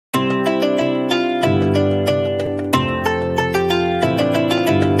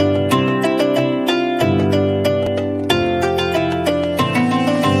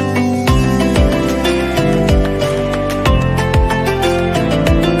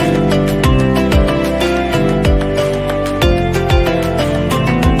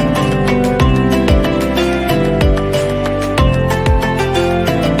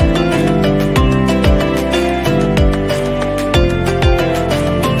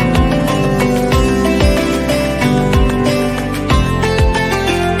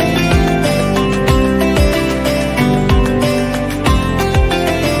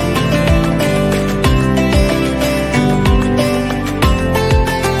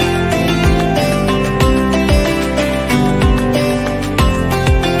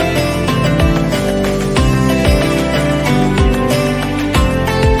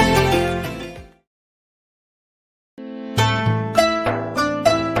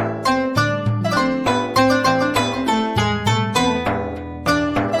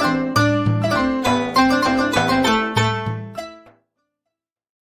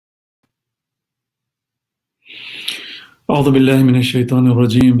أعوذ بالله من الشيطان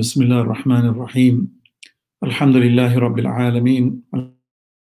الرجيم بسم الله الرحمن الرحيم الحمد لله رب العالمين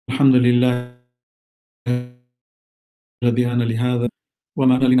الحمد لله الذي هدانا لهذا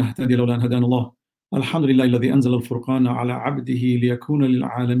وما كنا لنهتدي لولا أن هدانا الله الحمد لله الذي أنزل الفرقان على عبده ليكون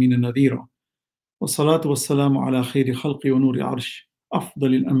للعالمين نذيرا والصلاة والسلام على خير خلق ونور عرش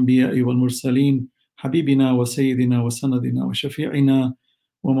أفضل الأنبياء والمرسلين حبيبنا وسيدنا وسندنا وشفيعنا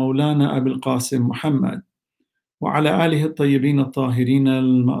ومولانا أبي القاسم محمد وعلى آله الطيبين الطاهرين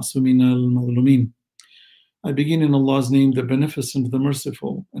المعصومين المظلومين. I begin in Allah's name, the Beneficent, the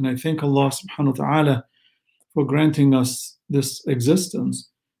Merciful, and I thank Allah subhanahu wa ta'ala for granting us this existence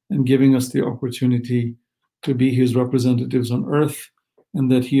and giving us the opportunity to be His representatives on earth,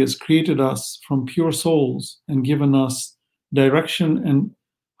 and that He has created us from pure souls and given us direction and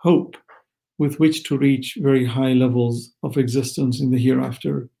hope with which to reach very high levels of existence in the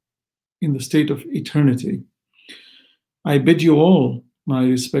hereafter, in the state of eternity. I bid you all, my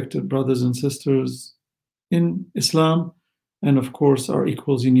respected brothers and sisters in Islam, and of course our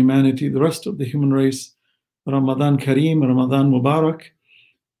equals in humanity, the rest of the human race, Ramadan Kareem, Ramadan Mubarak.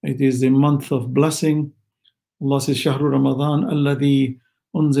 It is a month of blessing. Allah says, Shahru Ramadan, alladhi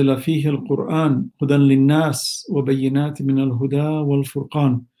unzila fihi al-Quran, hudan linnas, wa bayyinati min al-huda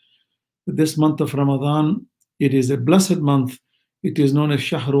wal-furqan. This month of Ramadan, it is a blessed month. It is known as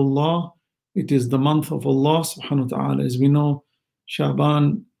Shahrullah. It is the month of Allah subhanahu wa ta'ala. As we know,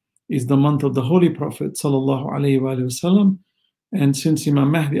 Shaban is the month of the Holy Prophet sallallahu alayhi wa sallam. And since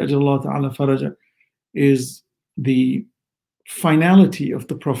Imam Mahdi ajallahu ta'ala faraja is the finality of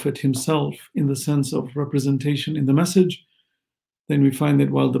the Prophet himself in the sense of representation in the message, then we find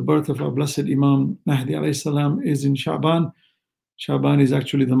that while the birth of our blessed Imam Mahdi alayhi salam is in Shaban, Shaban is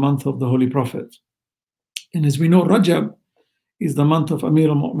actually the month of the Holy Prophet. And as we know, Rajab is the month of Amir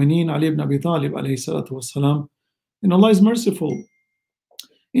al-Mu'mineen Ali ibn Abi Talib alayhi salatu wasalam. And Allah is merciful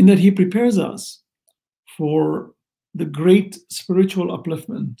in that He prepares us for the great spiritual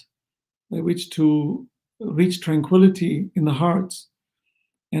upliftment by which to reach tranquility in the hearts,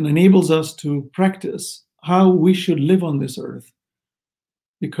 and enables us to practice how we should live on this earth.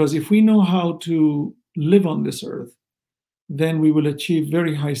 Because if we know how to live on this earth, then we will achieve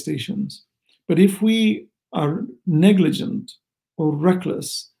very high stations. But if we are negligent or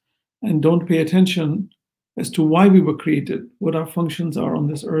reckless and don't pay attention as to why we were created, what our functions are on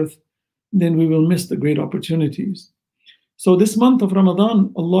this earth, then we will miss the great opportunities. So this month of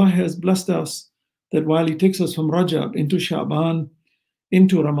Ramadan, Allah has blessed us that while He takes us from Rajab into Sha'ban,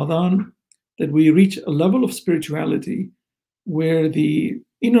 into Ramadan, that we reach a level of spirituality where the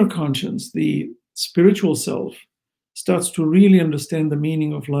inner conscience, the spiritual self, starts to really understand the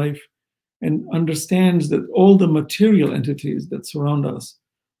meaning of life and understands that all the material entities that surround us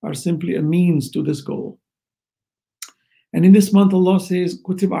are simply a means to this goal. And in this month, Allah says,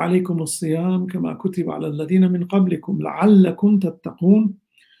 كُتِبَ عَلَيْكُمُ الصِّيَامُ كَمَا كُتِبَ عَلَى الَّذِينَ مِنْ قَبْلِكُمْ لَعَلَّكُمْ تَتَّقُونَ.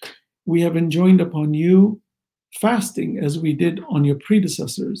 We have enjoined upon you fasting as we did on your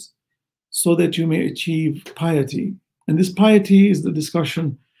predecessors, so that you may achieve piety. And this piety is the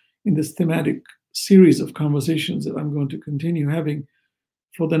discussion in this thematic series of conversations that I'm going to continue having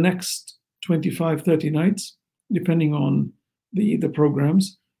for the next 25, 30 nights, depending on the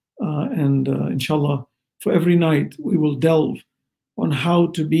programs. Inshallah, for every night, we will delve on how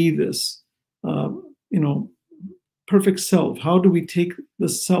to be this, perfect self. How do we take the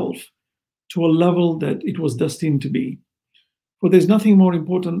self to a level that it was destined to be? For there's nothing more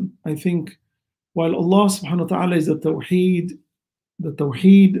important, I think, while Allah subhanahu wa ta'ala is the tawheed,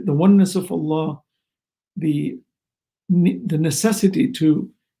 the oneness of Allah, the necessity to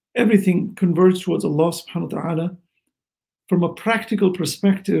everything converge towards Allah subhanahu wa ta'ala. From a practical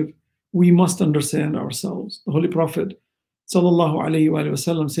perspective, we must understand ourselves. The Holy Prophet sallallahu alayhi wa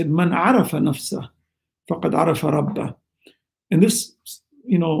sallam said, Man arafa nafsah, faqad arafa rabbah. And this,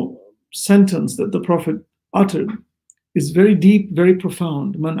 sentence that the Prophet uttered is very deep, very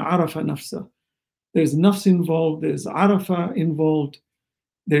profound. Man arafa nafsah. There's nafs involved, there's arafa involved,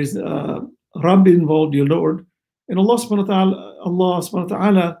 there's Rabb involved, your Lord. And Allah subhanahu wa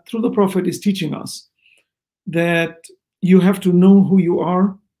ta'ala, through the Prophet, is teaching us that you have to know who you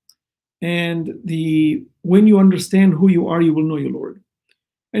are, and when you understand who you are, you will know your Lord.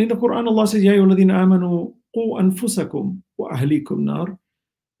 And in the Quran, Allah says, Ya ayyuhalladhina amanu qu anfusakum wa ahlikum nar.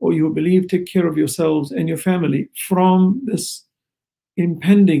 O you who believe, take care of yourselves and your family from this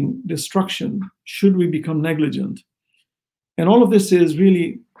impending destruction should we become negligent. And all of this is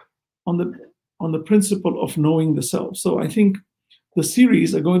really on the principle of knowing the self. So I think the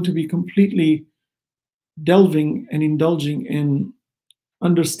series are going to be completely delving and indulging in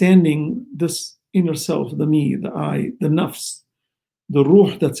understanding this inner self, the me, the I, the nafs, the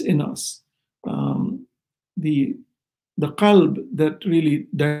ruh that's in us, the qalb that really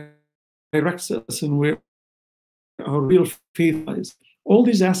directs us and where our real faith lies. All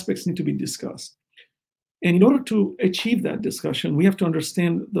these aspects need to be discussed. And in order to achieve that discussion, we have to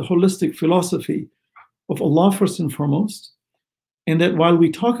understand the holistic philosophy of Allah first and foremost. And that while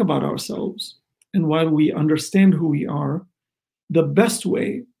we talk about ourselves and while we understand who we are, the best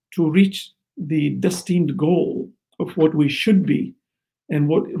way to reach the destined goal of what we should be and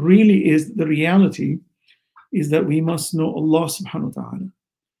what really is the reality is that we must know Allah subhanahu wa ta'ala.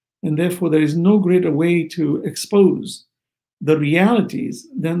 And therefore, there is no greater way to expose the realities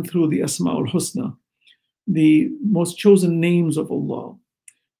than through the Asma'ul Husna, the most chosen names of Allah.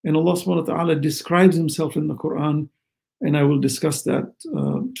 And Allah subhanahu wa ta'ala describes himself in the Quran, and I will discuss that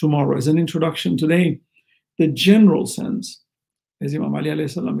tomorrow. As an introduction today, the general sense, as Imam Ali alayhi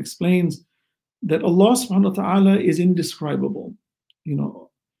salam explains, that Allah subhanahu wa ta'ala is indescribable. You know,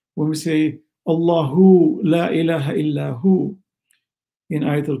 when we say Allahu la ilaha illa hu in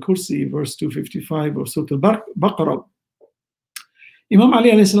Ayat al-Kursi, verse 255 of Surah al-Baqarah, Imam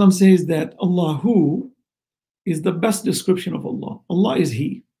Ali alayhi salam says that Allahu is the best description of Allah. Allah is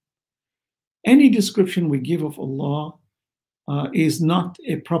He. Any description we give of Allah is not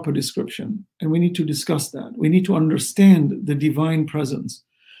a proper description. And we need to discuss that. We need to understand the divine presence.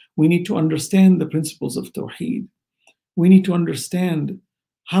 We need to understand the principles of Tawheed. We need to understand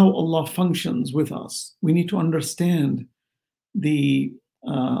how Allah functions with us. We need to understand the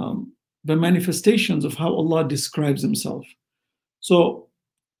manifestations of how Allah describes Himself. So,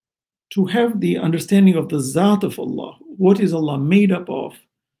 to have the understanding of the Zat of Allah, what is Allah made up of?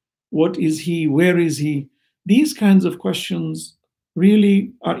 What is He? Where is He? These kinds of questions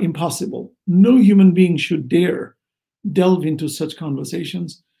really are impossible. No human being should dare delve into such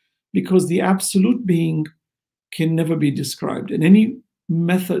conversations because the absolute being can never be described. And any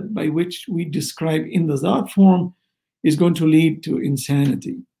method by which we describe in the Zat form is going to lead to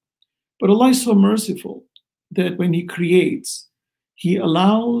insanity. But Allah is so merciful that when He creates, He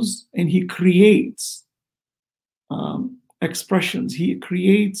allows and He creates expressions. He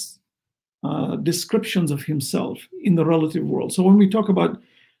creates descriptions of Himself in the relative world. So when we talk about,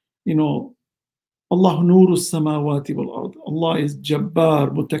 Allah nuru samawati wal ard, Allah is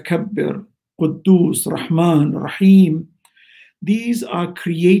Jabbar, Mutakabbir, Quddus, Rahman, Rahim. These are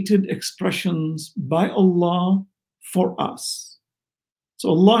created expressions by Allah for us. So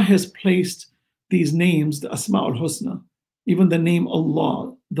Allah has placed these names, the Asma'ul Husna, even the name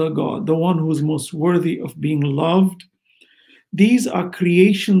Allah, the God, the one who is most worthy of being loved. These are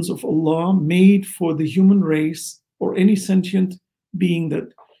creations of Allah made for the human race or any sentient being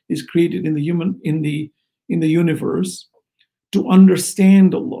that is created in the universe to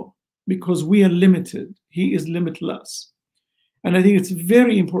understand Allah, because we are limited. He is limitless. And I think it's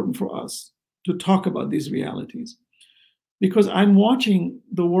very important for us to talk about these realities, because I'm watching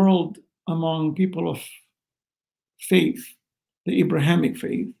the world among people of faith, the Abrahamic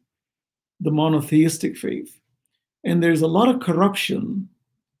faith, the monotheistic faith. And there's a lot of corruption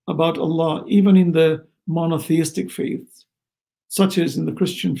about Allah, even in the monotheistic faith, such as in the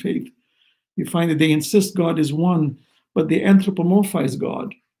Christian faith. You find that they insist God is one, but they anthropomorphize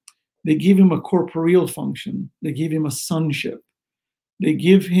God. They give Him a corporeal function. They give Him a sonship. They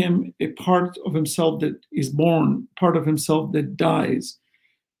give Him a part of Himself that is born, part of Himself that dies.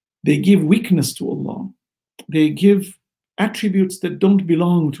 They give weakness to Allah. They give attributes that don't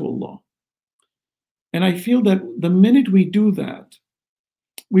belong to Allah. And I feel that the minute we do that,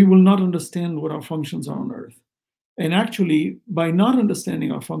 we will not understand what our functions are on earth. And actually, by not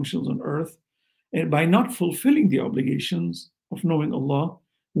understanding our functions on earth, and by not fulfilling the obligations of knowing Allah,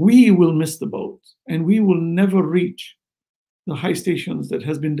 we will miss the boat and we will never reach the high stations that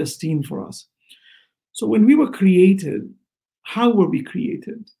has been destined for us. So when we were created, how were we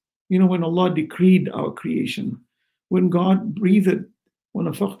created? When Allah decreed our creation, when God breathed,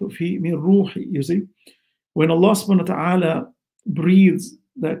 وَنَفَخْتُ فِي مِنْ رُوحِي, you see, when Allah subhanahu wa ta'ala breathes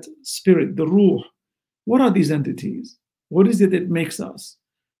that spirit, the ruh, what are these entities? What is it that makes us?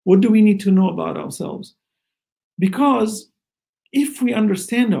 What do we need to know about ourselves? Because if we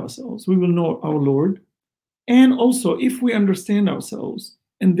understand ourselves, we will know our Lord. And also, if we understand ourselves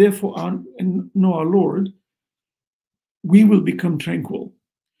and therefore know our Lord, we will become tranquil.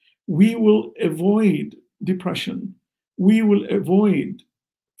 We will avoid depression. We will avoid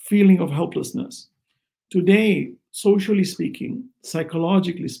feeling of helplessness. Today, socially speaking,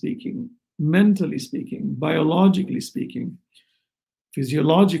 psychologically speaking, mentally speaking, biologically speaking,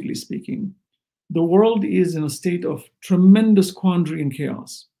 physiologically speaking, the world is in a state of tremendous quandary and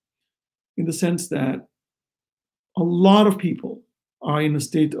chaos. in the sense that a lot of people are in a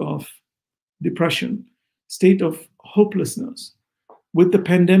state of depression, state of hopelessness, with the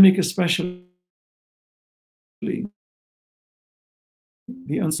pandemic especially, the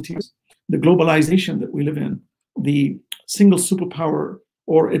uncertainties, the globalization that we live in, the single superpower,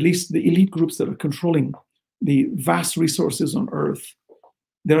 or at least the elite groups that are controlling the vast resources on Earth.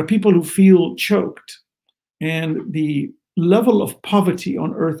 There are people who feel choked, and the level of poverty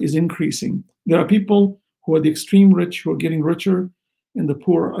on Earth is increasing. There are people who are the extreme rich who are getting richer, and the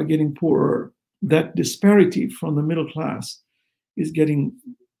poor are getting poorer. That disparity from the middle class is getting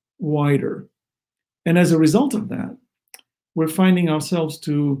wider. And as a result of that, we're finding ourselves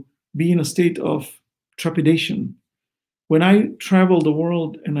to be in a state of trepidation. When I travel the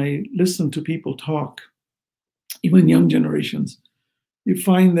world and I listen to people talk, even young generations, you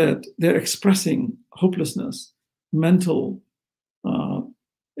find that they're expressing hopelessness, mental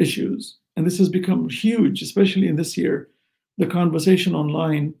issues. And this has become huge, especially in this year. The conversation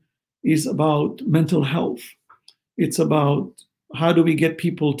online is about mental health. It's about how do we get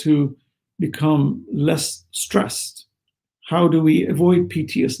people to become less stressed? How do we avoid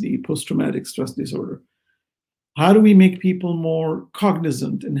PTSD, post-traumatic stress disorder? How do we make people more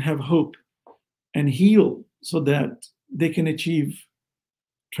cognizant and have hope and heal so that they can achieve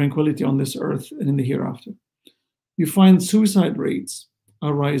tranquility on this earth and in the hereafter? You find suicide rates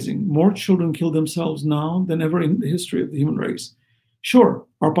are rising. More children kill themselves now than ever in the history of the human race. Sure,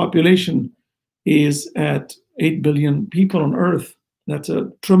 our population is at 8 billion people on earth. That's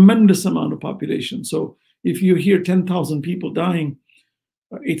a tremendous amount of population. So if you hear 10,000 people dying,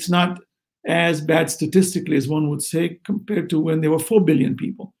 it's not as bad statistically as one would say compared to when there were 4 billion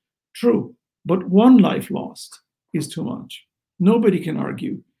people. True, but one life lost is too much. Nobody can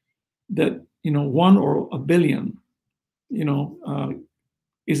argue that, one or a billion,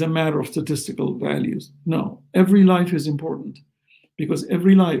 is a matter of statistical values. No, every life is important because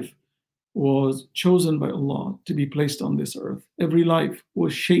every life was chosen by Allah to be placed on this earth. Every life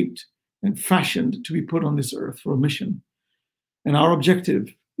was shaped and fashioned to be put on this earth for a mission. And our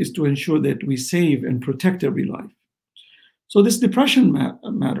objective is to ensure that we save and protect every life. So this depression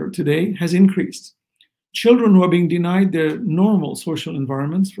matter today has increased. Children who are being denied their normal social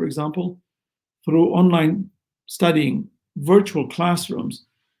environments, for example, through online studying, virtual classrooms,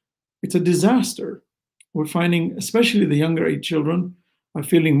 it's a disaster. We're finding, especially the younger age children, are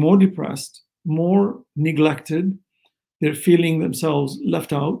feeling more depressed, more neglected. They're feeling themselves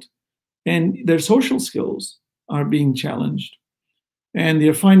left out, and their social skills are being challenged. And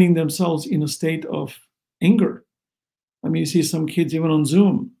they're finding themselves in a state of anger. I mean, you see some kids even on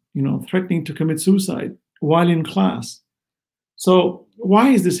Zoom, threatening to commit suicide while in class. So why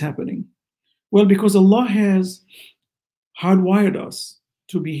is this happening? Well, because Allah has hardwired us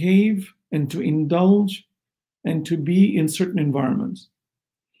to behave and to indulge and to be in certain environments.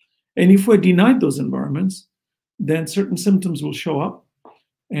 And if we're denied those environments, then certain symptoms will show up,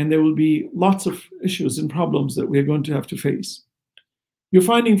 and there will be lots of issues and problems that we're going to have to face. You're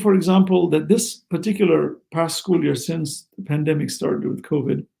finding, for example, that this particular past school year, since the pandemic started with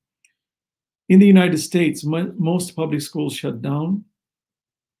COVID, in the United States, most public schools shut down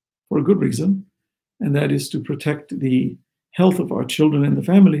for a good reason, and that is to protect the health of our children and the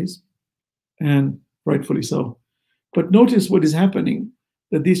families, and rightfully so. But notice what is happening,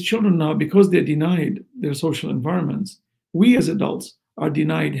 that these children now, because they're denied their social environments, we as adults are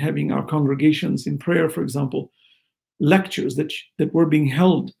denied having our congregations in prayer, for example, lectures that were being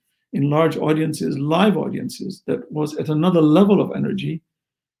held in large audiences, live audiences, that was at another level of energy,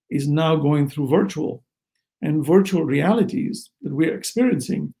 is now going through virtual. And virtual realities that we're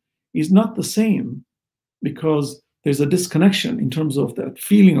experiencing is not the same because there's a disconnection in terms of that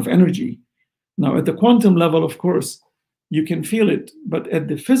feeling of energy. Now, at the quantum level, of course, you can feel it, but at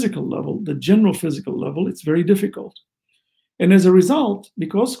the physical level, the general physical level, it's very difficult. And as a result,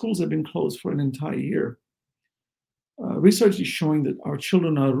 because schools have been closed for an entire year, research is showing that our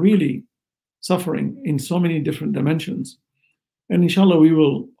children are really suffering in so many different dimensions. And inshallah, we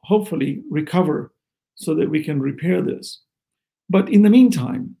will hopefully recover so that we can repair this. But in the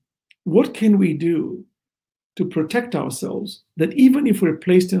meantime, what can we do to protect ourselves, that even if we're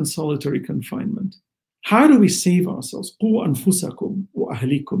placed in solitary confinement, how do we save ourselves? قُوا أَنفُسَكُمْ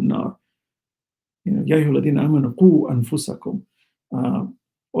وَأَهْلِيكُمْ نَارٍ. يَا أَيُّهَا الَّذِينَ آمَنُوا قُوا أَنفُسَكُمْ.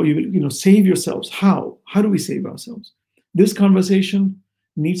 Or save yourselves. How? How do we save ourselves? This conversation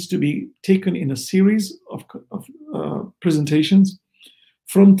needs to be taken in a series of presentations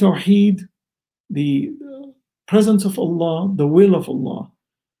from Tawheed, the presence of Allah, the will of Allah,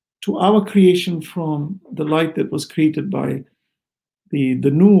 to our creation from the light that was created by the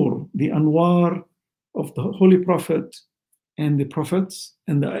nur, the anwar of the Holy Prophet and the prophets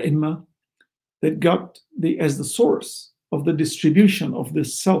and the A'immah that got as the source of the distribution of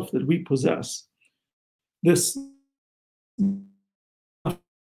this self that we possess, this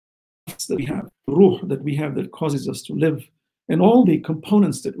that we have, ruh that we have that causes us to live, and all the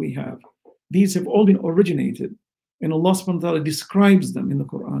components that we have. These have all been originated, and Allah subhanahu wa ta'ala describes them in the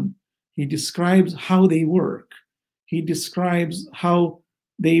Quran. He describes how they work. He describes how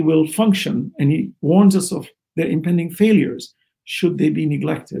they will function, and He warns us of their impending failures should they be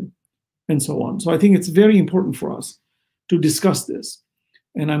neglected, and so on. So I think it's very important for us to discuss this,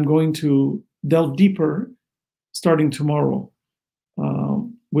 and I'm going to delve deeper starting tomorrow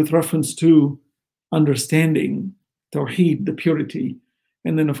with reference to understanding Tawheed, the purity,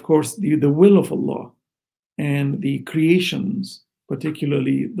 and then of course the will of Allah and the creations,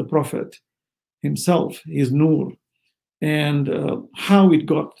 particularly the Prophet himself, his nur, and how it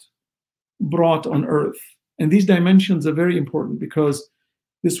got brought on earth. And these dimensions are very important because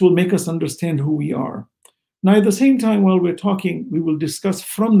this will make us understand who we are. Now, at the same time, while we're talking, we will discuss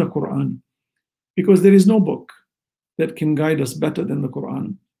from the Quran, because there is no book that can guide us better than the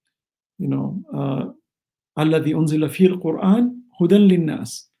Quran. You know, الَّذِي أُنزِلَ فِيهِ الْقُرْآنِ هُدًى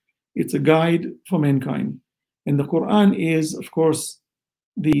لِلنَّاسِ. It's a guide for mankind. And the Quran is, of course,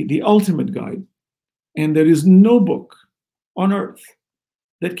 the ultimate guide. And there is no book on earth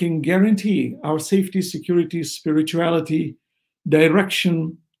that can guarantee our safety, security, spirituality,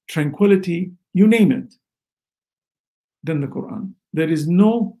 direction, tranquility, you name it, than the Quran. There is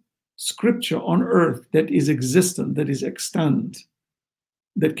no scripture on earth that is existent, that is extant,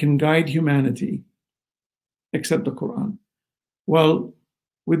 that can guide humanity except the Quran. Well,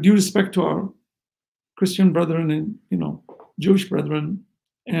 with due respect to our Christian brethren and Jewish brethren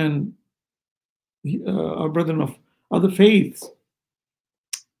and our brethren of other faiths,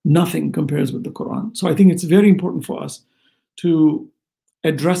 nothing compares with the Quran. So I think it's very important for us to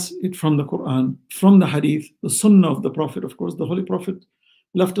address it from the Quran, from the Hadith, the Sunnah of the Prophet. Of course, the Holy Prophet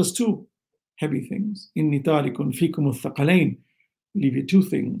left us two heavy things. Inni tarikun fikum al-thaqalain. Leave you two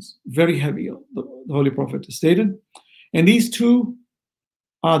things, very heavy, the Holy Prophet stated. And these two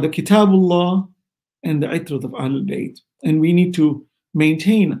are the Kitabullah and the Itrat of Ahlul Bayt. And we need to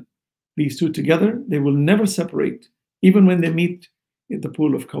maintain these two together. They will never separate, even when they meet at the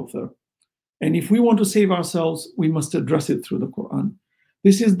pool of Kawthar. And if we want to save ourselves, we must address it through the Quran.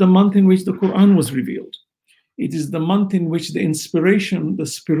 This is the month in which the Quran was revealed. It is the month in which the inspiration, the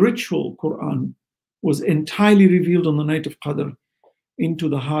spiritual Quran, was entirely revealed on the night of Qadr into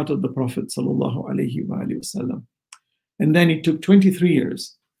the heart of the Prophet sallallahu alaihi wasallam. And then it took 23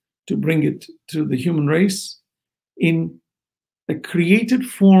 years to bring it to the human race in a created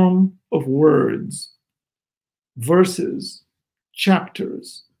form of words, verses,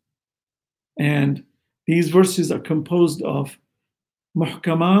 chapters. And these verses are composed of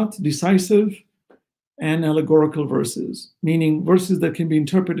muhkamat, decisive, and allegorical verses, meaning verses that can be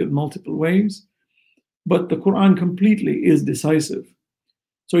interpreted multiple ways, but the Quran completely is decisive.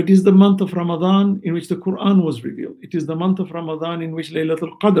 So it is the month of Ramadan in which the Quran was revealed. It is the month of Ramadan in which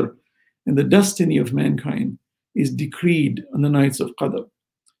Laylatul Qadr and the destiny of mankind is decreed on the nights of Qadr.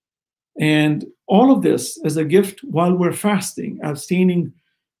 And all of this as a gift while we're fasting, abstaining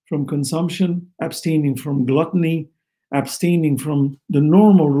from consumption, abstaining from gluttony, abstaining from the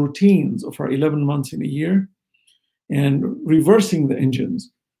normal routines of our 11 months in a year, and reversing the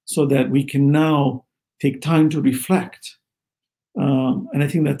engines so that we can now take time to reflect. And I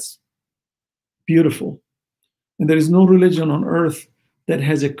think that's beautiful. And there is no religion on earth that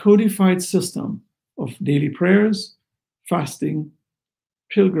has a codified system of daily prayers, fasting,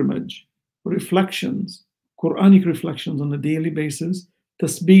 pilgrimage, reflections, Quranic reflections on a daily basis,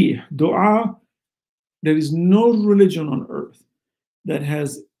 tasbih, dua. There is no religion on earth that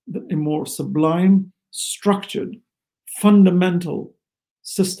has a more sublime, structured, fundamental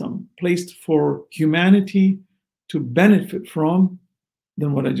system placed for humanity to benefit from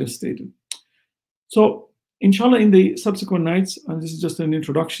than what I just stated. So, inshallah, in the subsequent nights, and this is just an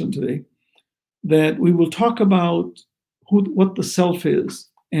introduction today, that we will talk about what the self is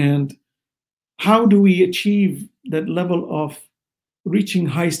and how do we achieve that level of reaching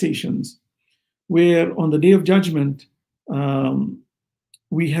high stations where on the day of judgment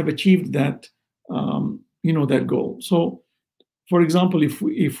we have achieved that that goal. So, for example,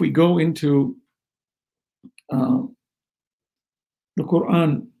 if we go into the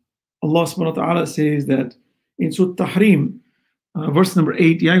Quran, Allah subhanahu wa ta'ala says that in Surah Tahrim, verse number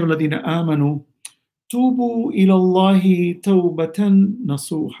 8, Ya ayyuhalladhina amanu tubu ila Allahi tawbatan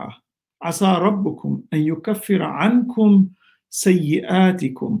nasuha asa rabbukum an yukaffira ankum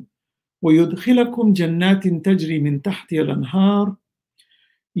سيئاتكم ويدخلكم جنات تجري من تحتها الأنهار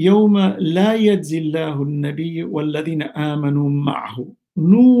يوم لا يجزي الله النبي والذين آمنوا معه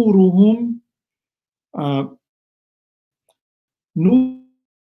نورهم نورهم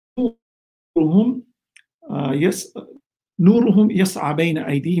يس نورهم يسعى بين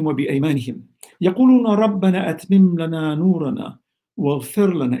أيديهم وبأيمانهم يقولون ربنا أتمم لنا نورنا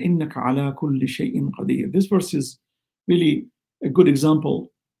واغفر لنا إنك على كل شيء قدير. This verse is really a good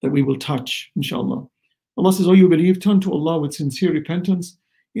example that we will touch, inshallah. Allah says, "O you believe, turn to Allah with sincere repentance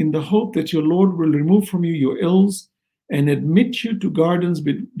in the hope that your Lord will remove from you your ills and admit you to gardens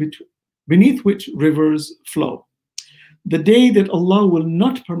beneath which rivers flow. The day that Allah will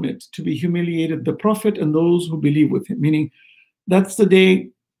not permit to be humiliated the Prophet and those who believe with him," meaning that's the day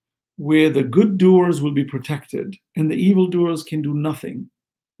where the good doers will be protected and the evil doers can do nothing,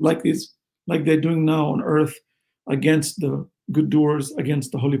 like they're doing now on earth against the good doers,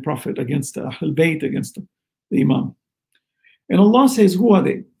 against the Holy Prophet, against the Ahl Bayt, against the Imam. And Allah says, who are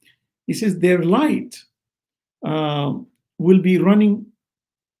they? He says, their light will be running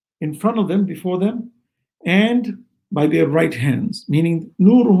in front of them, before them, and by their right hands, meaning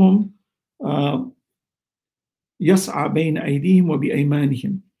nuruhum yas'a bayna aydihim wa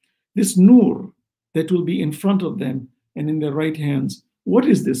bi'aymanihim. This nur that will be in front of them and in their right hands, what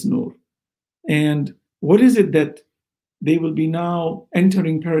is this nur? And what is it that they will be now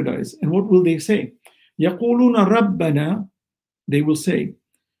entering paradise? And what will they say? يَقُولُونَ رَبَّنَا, they will say,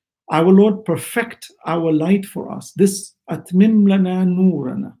 our Lord, perfect our light for us. This أَتْمِمْ لَنَا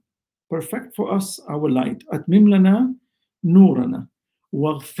نُورَنَا, perfect for us our light. أَتْمِمْ لَنَا نُورَنَا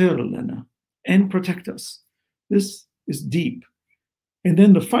وَاغْفِرْ لَنَا, and protect us. This is deep. And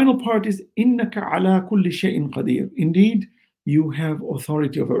then the final part is إِنَّكَ عَلَى كُلِّ شَيْءٍ قَدِيرٍ. Indeed, you have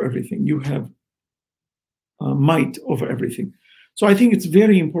authority over everything. You have might over everything. So I think it's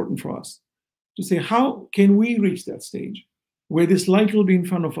very important for us to say, how can we reach that stage where this light will be in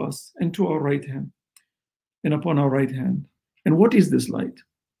front of us and to our right hand and upon our right hand? And what is this light?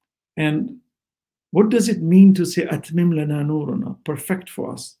 And what does it mean to say أَتْمِمْ لَنَا نُورَنَا, perfect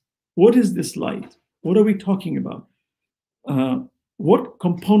for us? What is this light? What are we talking about? What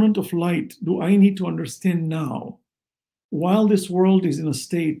component of light do I need to understand now, while this world is in a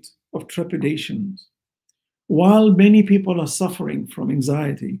state of trepidations, while many people are suffering from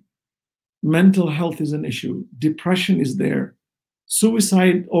anxiety, mental health is an issue, depression is there,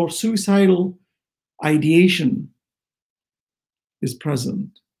 suicide or suicidal ideation is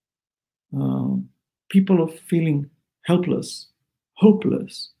present. People are feeling helpless,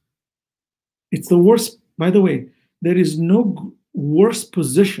 hopeless. It's the worst, by the way, there is no worse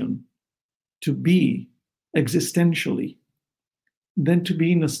position to be existentially than to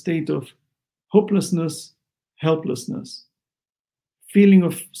be in a state of hopelessness, helplessness, feeling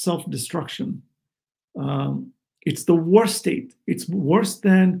of self-destruction. It's the worst state. It's worse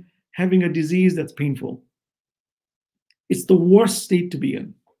than having a disease that's painful. It's the worst state to be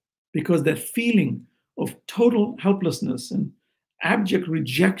in, because that feeling of total helplessness and abject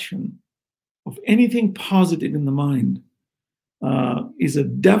rejection of anything positive in the mind is a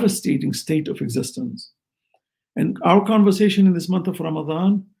devastating state of existence. And our conversation in this month of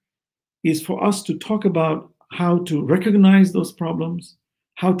Ramadan is for us to talk about how to recognize those problems,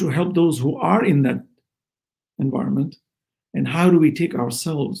 how to help those who are in that environment, and how do we take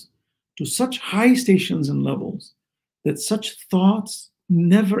ourselves to such high stations and levels that such thoughts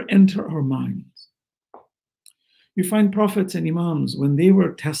never enter our minds. You find prophets and imams, when they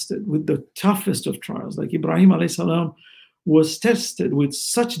were tested with the toughest of trials, like Ibrahim alayhi salam was tested with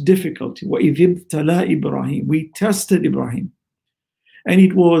such difficulty. وَإِذِ ابْتَلَى Ibrahim, we tested Ibrahim. And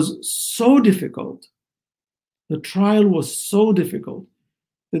it was so difficult, the trial was so difficult,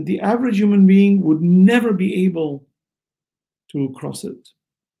 that the average human being would never be able to cross it.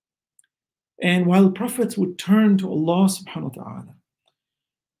 And while prophets would turn to Allah subhanahu wa ta'ala,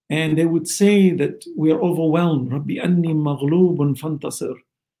 and they would say that we are overwhelmed, Rabbi anni maghlubun fantasir,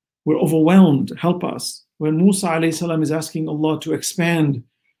 we're overwhelmed, help us. When Musa alayhi salam is asking Allah to expand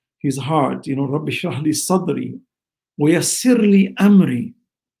his heart, Rabbi shrah li sadri, wa yassir li amri,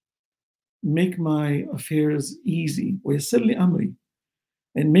 make my affairs easy, wa yassir li amri,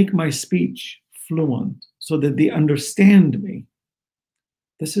 and make my speech fluent so that they understand me.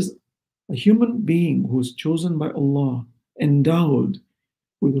 This is a human being who's chosen by Allah, endowed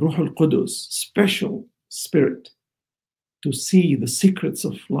with Ruh al-Qudus, special spirit, to see the secrets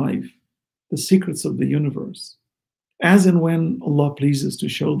of life, the secrets of the universe, as and when Allah pleases to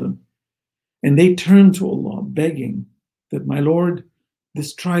show them. And they turn to Allah, begging that, my Lord,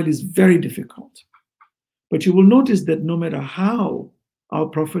 this trial is very difficult. But you will notice that no matter how our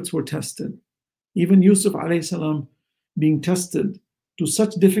prophets were tested, even Yusuf alayhi salam being tested to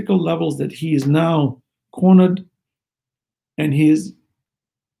such difficult levels that he is now cornered, and his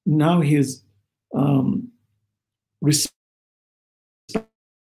respect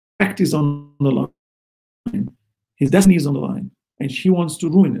is on the line, his destiny is on the line, and she wants to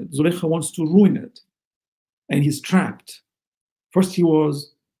ruin it. Zulaykha wants to ruin it, and he's trapped. First, he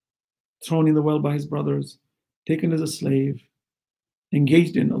was thrown in the well by his brothers, taken as a slave,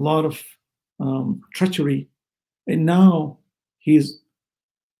 engaged in a lot of treachery, and now he's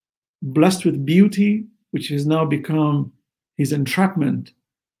blessed with beauty, which has now become his entrapment.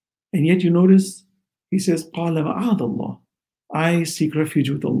 And yet you notice he says, قَالَ مَعَاذَ اللَّهِ, I seek refuge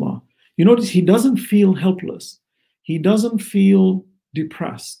with Allah. You notice he doesn't feel helpless. He doesn't feel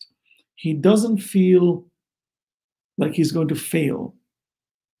depressed. He doesn't feel like he's going to fail.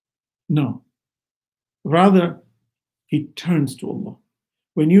 No. Rather, he turns to Allah.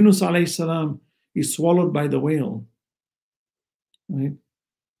 When Yunus alayhi salam is swallowed by the whale, right?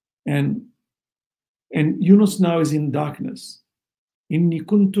 And Yunus now is in darkness. Inni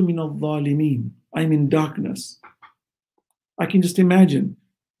kuntu min al-zalimin. I'm in darkness. I can just imagine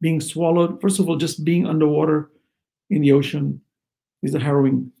being swallowed. First of all, just being underwater in the ocean is a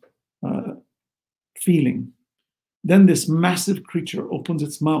harrowing feeling. Then this massive creature opens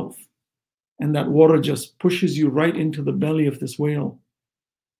its mouth, and that water just pushes you right into the belly of this whale.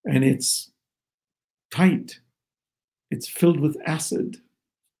 And it's tight. It's filled with acid.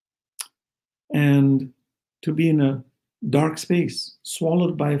 And to be in a dark space,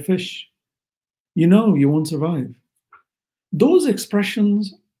 swallowed by a fish, you know you won't survive. Those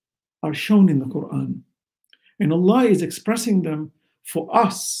expressions are shown in the Quran. And Allah is expressing them for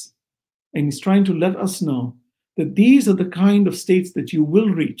us. And He's trying to let us know that these are the kind of states that you will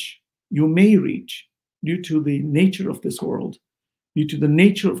reach, you may reach, due to the nature of this world, due to the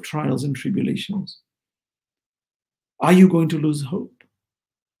nature of trials and tribulations. Are you going to lose hope?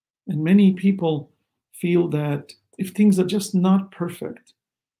 And many people feel that if things are just not perfect,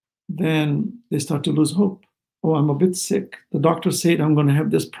 then they start to lose hope. Oh, I'm a bit sick. The doctor said I'm going to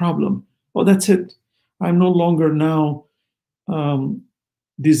have this problem. Oh, that's it. I'm no longer now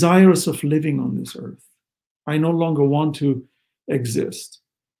desirous of living on this earth. I no longer want to exist,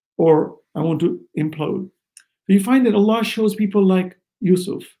 or I want to implode. So you find that Allah shows people like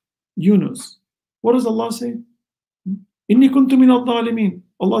Yusuf, Yunus. What does Allah say? Inni kuntu min al-zalimin.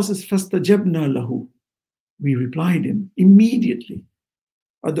 Allah says, fastajabna lahu. We replied him immediately.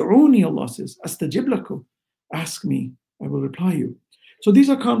 Ad'uni, Allah says, astajib lakum. Ask me, I will reply you. So these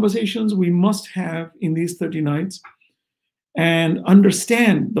are conversations we must have in these 30 nights and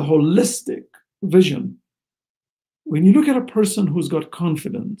understand the holistic vision. When you look at a person who's got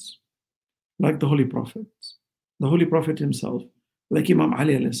confidence, like the Holy Prophet himself, like Imam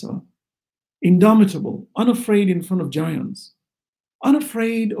Ali alayhi salam, indomitable, unafraid in front of giants,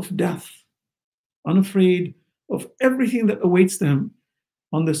 unafraid of death, unafraid of everything that awaits them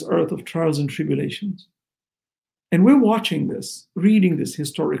on this earth of trials and tribulations. And we're watching this, reading this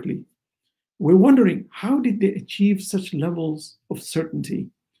historically. We're wondering, how did they achieve such levels of certainty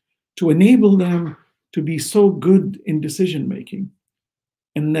to enable them to be so good in decision making,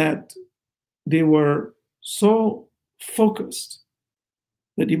 and that they were so focused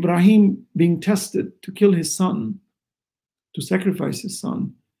that Ibrahim, being tested to kill his son, to sacrifice his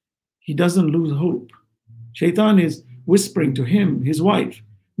son, he doesn't lose hope. Shaitan is whispering to him, his wife,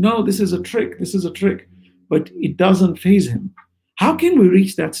 no, this is a trick, this is a trick, but it doesn't faze him. How can we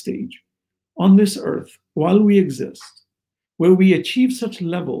reach that stage on this earth while we exist, where we achieve such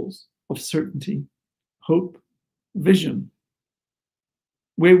levels of certainty, hope, vision,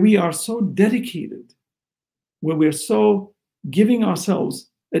 where we are so dedicated, where we're so giving ourselves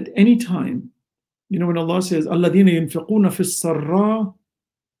at any time? You know, when Allah says, الَّذِينَ يُنْفِقُونَ فِي السَّرَّاءِ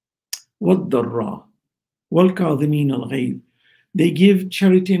وَالضَّرَّاءِ وَالْكَاظِمِينَ الْغَيْظَ. They give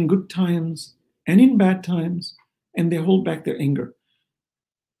charity in good times and in bad times, and they hold back their anger.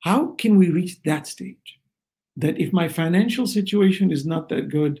 How can we reach that stage? That if my financial situation is not that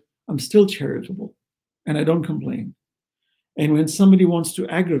good, I'm still charitable and I don't complain. And when somebody wants to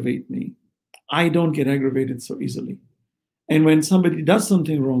aggravate me, I don't get aggravated so easily. And when somebody does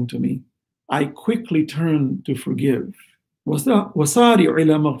something wrong to me, I quickly turn to forgive. وَسَارِعُوا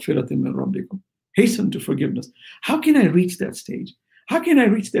إِلَى مَغْفِرَةٍ مِّن رَبِّكُمْ. Hasten to forgiveness. How can I reach that stage? How can I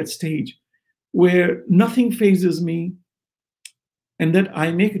reach that stage where nothing phases me, and that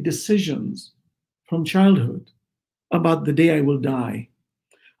I make decisions from childhood about the day I will die,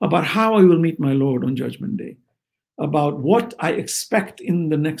 about how I will meet my Lord on Judgment Day, about what I expect in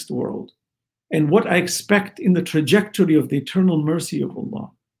the next world, and what I expect in the trajectory of the eternal mercy of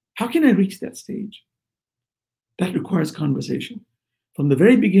Allah. How can I reach that stage? That requires conversation. From the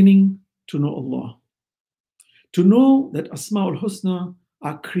very beginning, to know Allah. To know that Asma'ul Husna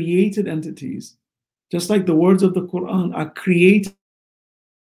are created entities, just like the words of the Quran are created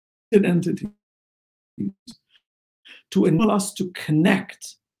entities, to enable us to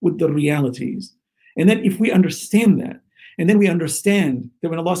connect with the realities. And then if we understand that, and then we understand that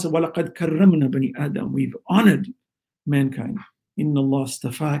when Allah said, وَلَقَدْ كَرَّمْنَا بَنِي آدَمَ, we've honored mankind. Inna Allah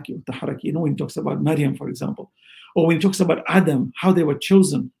astafaki wa taharaki. You know, when he talks about Maryam, for example, or when he talks about Adam, how they were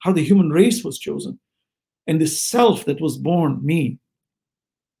chosen, how the human race was chosen, and the self that was born, me,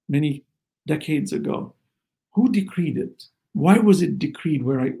 many decades ago. Who decreed it? Why was it decreed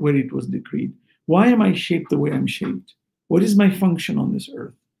where it was decreed? Why am I shaped the way I'm shaped? What is my function on this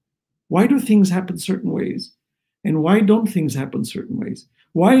earth? Why do things happen certain ways? And why don't things happen certain ways?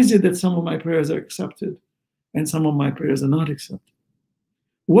 Why is it that some of my prayers are accepted and some of my prayers are not accepted?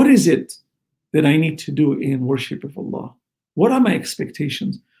 What is it that I need to do in worship of Allah? What are my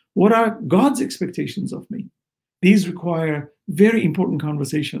expectations? What are God's expectations of me? These require very important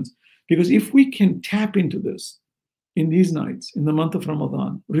conversations, because if we can tap into this in these nights, in the month of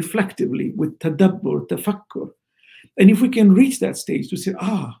Ramadan, reflectively, with tadabbur, tafakkur, and if we can reach that stage to say,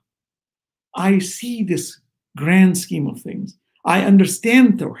 I see this grand scheme of things. I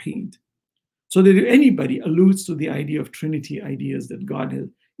understand Tawheed. So that if anybody alludes to the idea of Trinity ideas, that God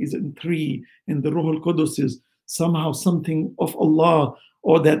is in three, and the Ruh al-Qudus is somehow something of Allah,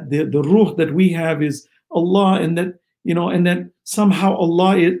 or that the Ruh that we have is Allah, and that, and that somehow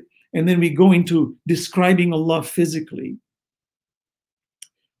Allah is, and then we go into describing Allah physically,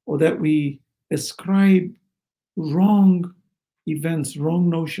 or that we ascribe wrong events, wrong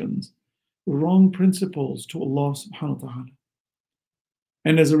notions, wrong principles to Allah subhanahu wa ta'ala.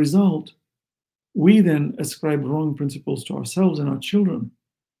 And as a result, we then ascribe wrong principles to ourselves and our children,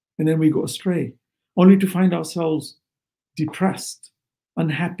 and then we go astray, only to find ourselves depressed,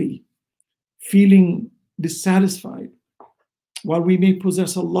 unhappy, feeling dissatisfied. While we may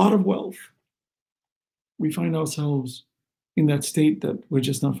possess a lot of wealth, we find ourselves in that state that we're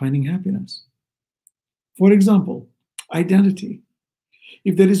just not finding happiness. For example, identity.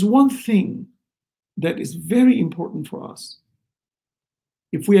 If there is one thing that is very important for us,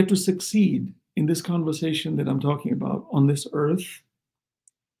 if we are to succeed in this conversation that I'm talking about on this earth,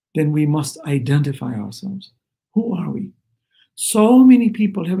 then we must identify ourselves. Who are we? So many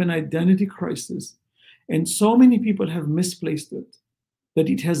people have an identity crisis, and so many people have misplaced it, that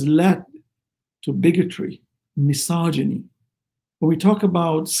it has led to bigotry, misogyny. When we talk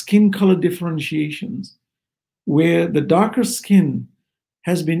about skin color differentiations, where the darker skin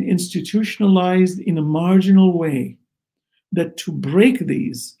has been institutionalized in a marginal way, that to break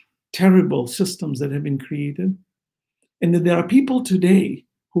these terrible systems that have been created, and that there are people today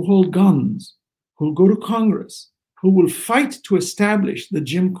who hold guns, who will go to Congress, who will fight to establish the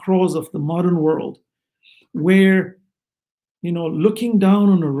Jim Crows of the modern world, where, looking down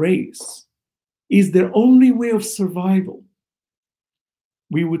on a race is their only way of survival.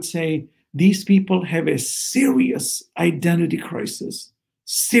 We would say these people have a serious identity crisis,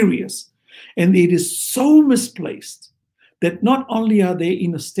 serious. And it is so misplaced that not only are they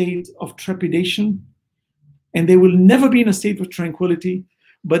in a state of trepidation, and they will never be in a state of tranquility,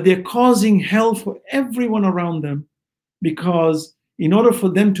 but they're causing hell for everyone around them, because in order for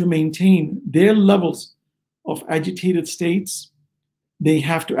them to maintain their levels of agitated states, they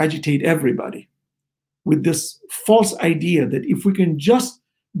have to agitate everybody with this false idea that if we can just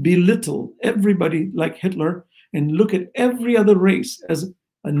belittle everybody like Hitler and look at every other race as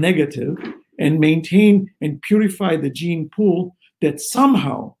a negative and maintain and purify the gene pool, that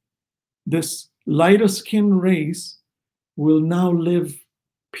somehow this lighter skin race will now live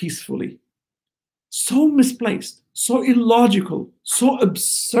peacefully. So misplaced, so illogical, so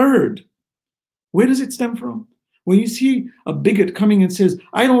absurd. Where does it stem from? When you see a bigot coming and says,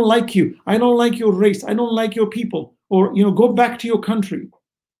 I don't like you, I don't like your race, I don't like your people, or go back to your country.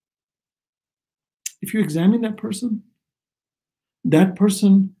 If you examine that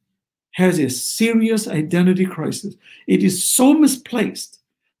person has a serious identity crisis. It is so misplaced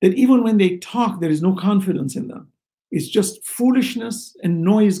that even when they talk, there is no confidence in them. It's just foolishness and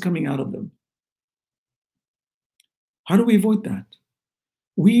noise coming out of them. How do we avoid that?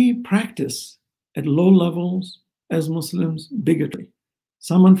 We practice at low levels as Muslims bigotry.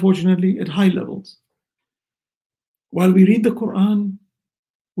 Some, unfortunately, at high levels. While we read the Quran,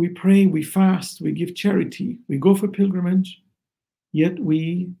 we pray, we fast, we give charity, we go for pilgrimage, yet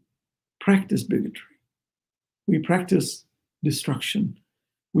we practice bigotry. We practice destruction.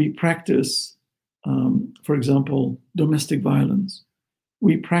 We practice for example, domestic violence.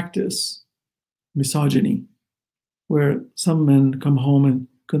 We practice misogyny, where some men come home and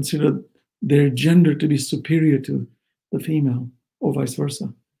consider their gender to be superior to the female, or vice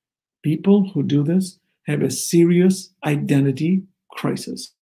versa. People who do this have a serious identity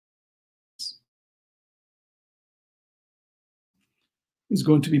crisis. Is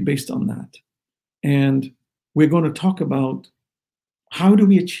going to be based on that. And we're going to talk about how do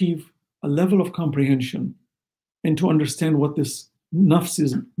we achieve a level of comprehension and to understand what this nafs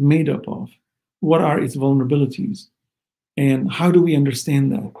is made up of, what are its vulnerabilities, and how do we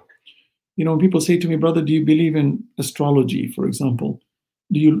understand that. You know, when people say to me, brother, do you believe in astrology, for example?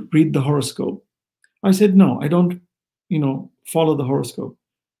 Do you read the horoscope? I said, no, I don't, follow the horoscope.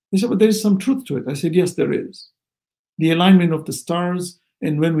 They said, but there is some truth to it. I said, yes, there is. The alignment of the stars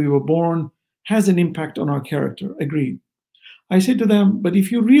and when we were born has an impact on our character. Agreed. I said to them, but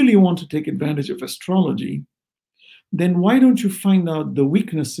if you really want to take advantage of astrology, then why don't you find out the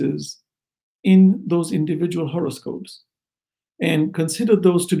weaknesses in those individual horoscopes and consider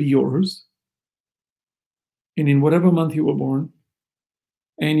those to be yours? And in whatever month you were born,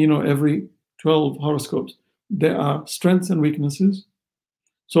 and every 12 horoscopes, there are strengths and weaknesses.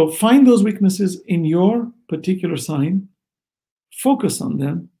 So find those weaknesses in your particular sign, focus on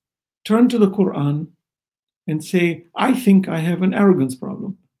them, turn to the Quran and say, I think I have an arrogance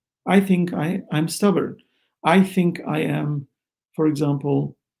problem. I think I'm stubborn. I think I am, for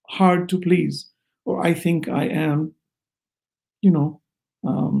example, hard to please. Or I think I am,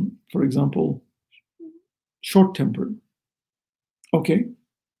 for example, short-tempered. Okay.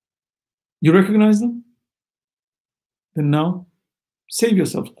 You recognize them? Then now, save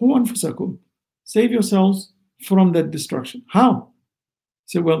yourselves. Save yourselves from that destruction. How?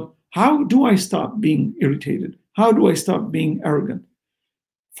 Say, well, how do I stop being irritated? How do I stop being arrogant?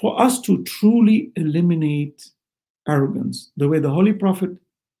 For us to truly eliminate arrogance, the way the Holy Prophet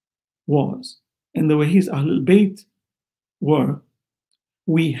was, and the way his Ahlul Bayt were,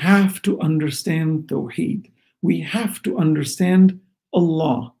 we have to understand Tawheed. We have to understand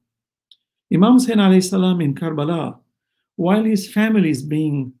Allah. Imam Hussain alayhi salam in Karbala, while his family is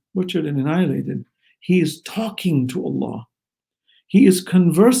being butchered and annihilated, he is talking to Allah. He is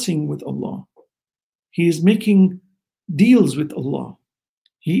conversing with Allah. He is making deals with Allah.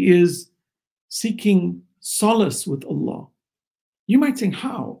 He is seeking solace with Allah. You might think,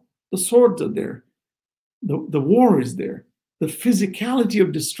 how? The swords are there. The war is there. The physicality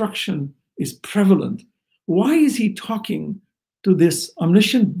of destruction is prevalent. Why is he talking to this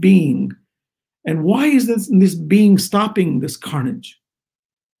omniscient being? And why is this being stopping this carnage?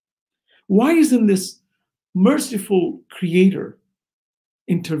 Why isn't this merciful creator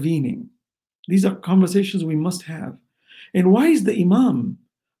intervening? These are conversations we must have. And why is the Imam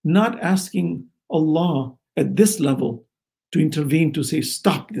not asking Allah at this level to intervene to say,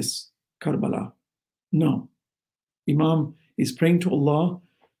 stop this Karbala? No. Imam is praying to Allah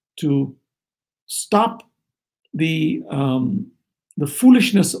to stop the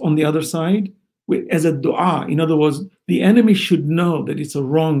foolishness on the other side as a dua. In other words, the enemy should know that it's a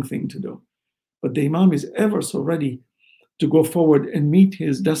wrong thing to do. But the Imam is ever so ready to go forward and meet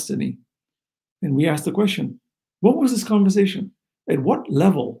his destiny. And we ask the question, what was this conversation? At what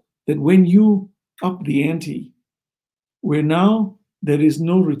level that when you up the ante, where now there is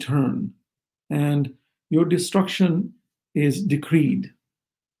no return and your destruction is decreed?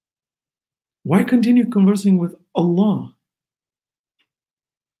 Why continue conversing with Allah?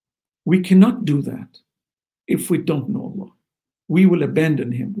 We cannot do that if we don't know Allah. We will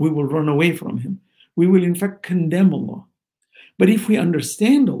abandon Him. We will run away from Him. We will, in fact, condemn Allah. But if we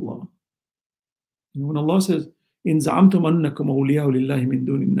understand Allah, when Allah says, إِن زَعَمْتُمْ أَنَّكُمْ أَوْلِيَاءُ لِلَّهِ مِن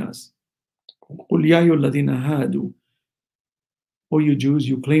دُونِ النَّاسِ قُلْ يَا أَيُّهَا الَّذِينَ هَادُوا, O you Jews,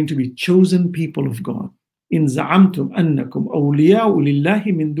 you claim to be chosen people of God. إِن زَعَمْتُمْ أَنَّكُمْ أَوْلِيَاءُ لِلَّهِ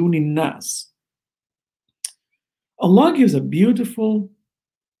مِن دُونِ النَّاسِ. Allah gives a beautiful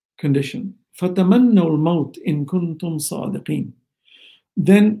condition. فَتَمَنَّوْا الْمَوْتِ إِن كُنْتُمْ صَادِقِينَ.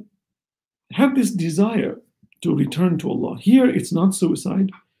 Then have this desire to return to Allah. Here it's not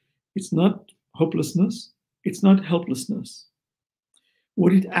suicide, it's not hopelessness, it's not helplessness.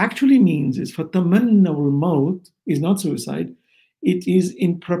 What it actually means is فَتَمَنَّوْا الْمَوْتِ is not suicide, it is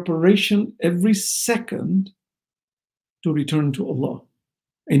in preparation every second to return to Allah.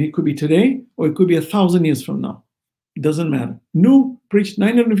 And it could be today or it could be 1,000 years from now. It doesn't matter. Nuh preached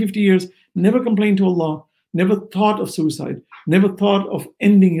 950 years, never complained to Allah, never thought of suicide, never thought of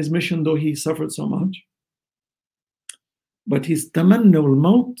ending his mission, though he suffered so much. But his tamanna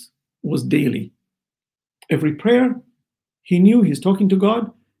al-maut was daily. Every prayer, he knew he's talking to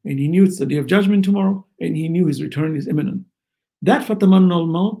God, and he knew it's the day of judgment tomorrow, and he knew his return is imminent. That fatamanna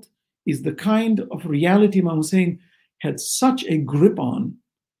al-maut is the kind of reality Imam Hussein had such a grip on.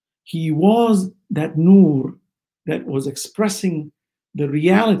 He was that nur that was expressing the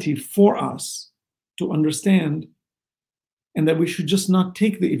reality for us to understand, and that we should just not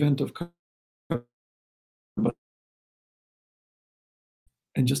take the event of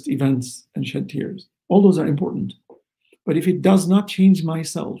and just events and shed tears. All those are important. But if it does not change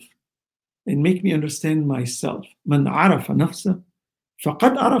myself and make me understand myself, man arafa nafsa,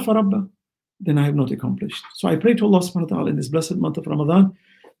 faqad arafa rabba, then I have not accomplished. So I pray to Allah subhanahu wa ta'ala in this blessed month of Ramadan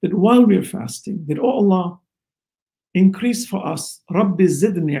that while we are fasting, that, oh Allah, increase for us, Rabbi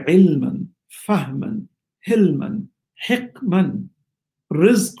zidni ilman, fahman, hilman, hikman,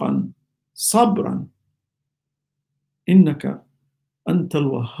 rizqan, sabran, innaka anta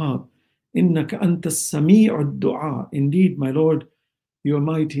al-wahhab, innaka anta as-sami'u ad-du'a. Indeed, my Lord, you are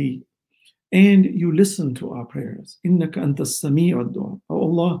mighty, and you listen to our prayers. Innaka anta as-sami'u ad-du'a. Oh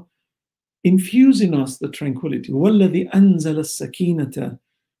Allah, infuse in us the tranquility. وَالَّذِي أَنزَلَ السَّكِينَةَ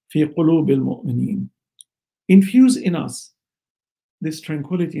فِي قُلُوبِ الْمُؤْمِنِينَ. Infuse in us this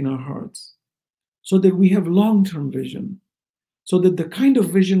tranquility in our hearts so that we have long-term vision, so that the kind of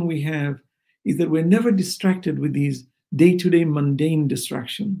vision we have is that we're never distracted with these day-to-day mundane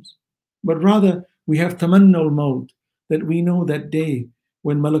distractions, but rather we have tamanna al-maut, that we know that day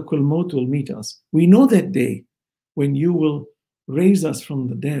when Malakul Maut will meet us. We know that day when you will raise us from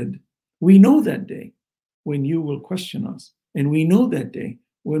the dead. We know that day when you will question us. And we know that day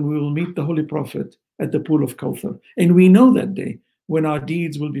when we will meet the Holy Prophet at the pool of Kawthar. And we know that day when our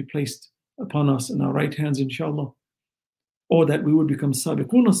deeds will be placed upon us in our right hands, inshallah. Or that we would become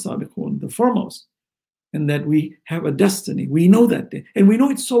sabiqun as-sabiqun, the foremost. And that we have a destiny. We know that day. And we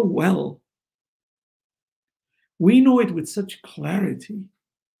know it so well. We know it with such clarity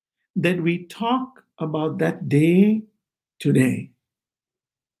that we talk about that day today.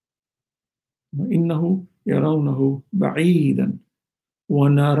 إِنَّهُ يَرَوْنَهُ بَعِيدًا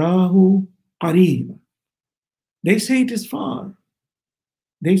وَنَرَاهُ قَرِيبًا. They say it is far.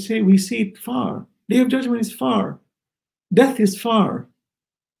 They say we see it far. Day of judgment is far. Death is far.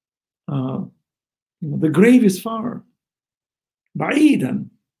 The grave is far. بَعِيدًا.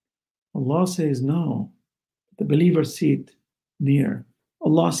 Allah says no. The believers see it near.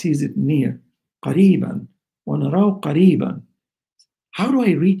 Allah sees it near. قَرِيبًا وَنَرَاهُ قَرِيبًا. How do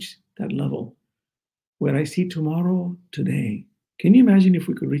I reach that level where I see tomorrow today? Can you imagine if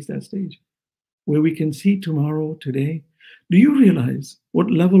we could reach that stage where we can see tomorrow today? Do you realize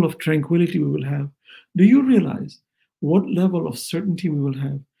what level of tranquility we will have? Do you realize what level of certainty we will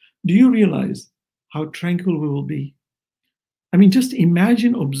have? Do you realize how tranquil we will be? I mean, just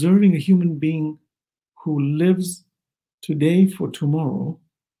imagine observing a human being who lives today for tomorrow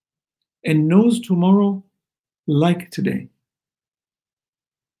and knows tomorrow like today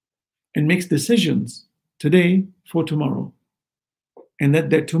and makes decisions today for tomorrow, and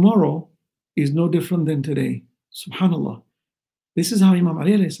that tomorrow is no different than today. Subhanallah. This is how Imam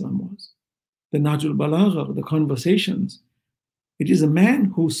Ali alayhi salam was. The Nahjul Balagha, the conversations. It is a man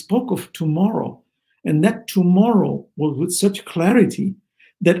who spoke of tomorrow, and that tomorrow was with such clarity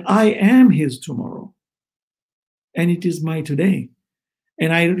that I am his tomorrow, and it is my today.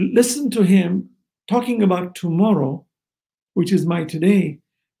 And I listen to him talking about tomorrow, which is my today,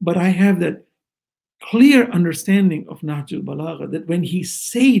 but I have that clear understanding of Nahjul Balagha that when he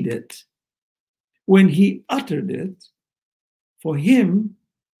said it, when he uttered it, for him,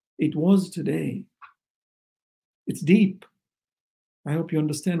 it was today. It's deep. I hope you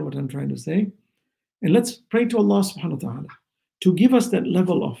understand what I'm trying to say. And let's pray to Allah subhanahu wa ta'ala to give us that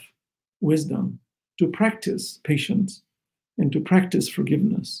level of wisdom, to practice patience, and to practice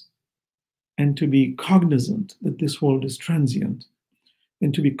forgiveness, and to be cognizant that this world is transient,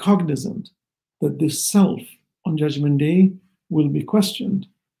 and to be cognizant that this self on Judgment Day will be questioned.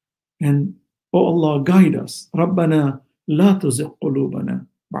 And, oh Allah, guide us. رَبَّنَا لَا تُزِغْ قُلُوبَنَا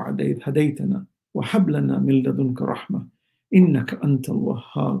بَعْدَ إِذْ هَدَيْتَنَا وَهَبْ لَنَا مِن لَدُنْكَ رَحْمَةً إِنَّكَ أَنْتَ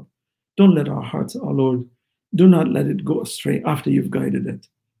الْوَهَّابُ. Don't let our hearts, our Lord, do not let it go astray after you've guided it.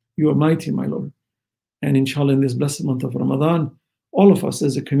 You are mighty, my Lord. And inshallah, in this blessed month of Ramadan, all of us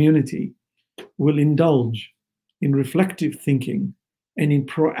as a community will indulge in reflective thinking and in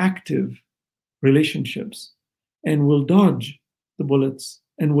proactive relationships, and will dodge the bullets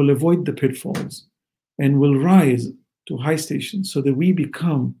and will avoid the pitfalls and will rise to high stations so that we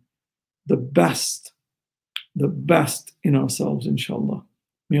become the best in ourselves, inshallah.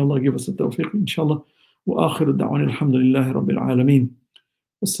 May Allah give us the tawfiq, inshallah. Wa akhiru da'wana alhamdulillahi rabbil alameen.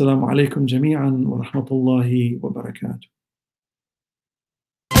 Wassalamu alaikum jami'an wa rahmatullahi wa barakatuh.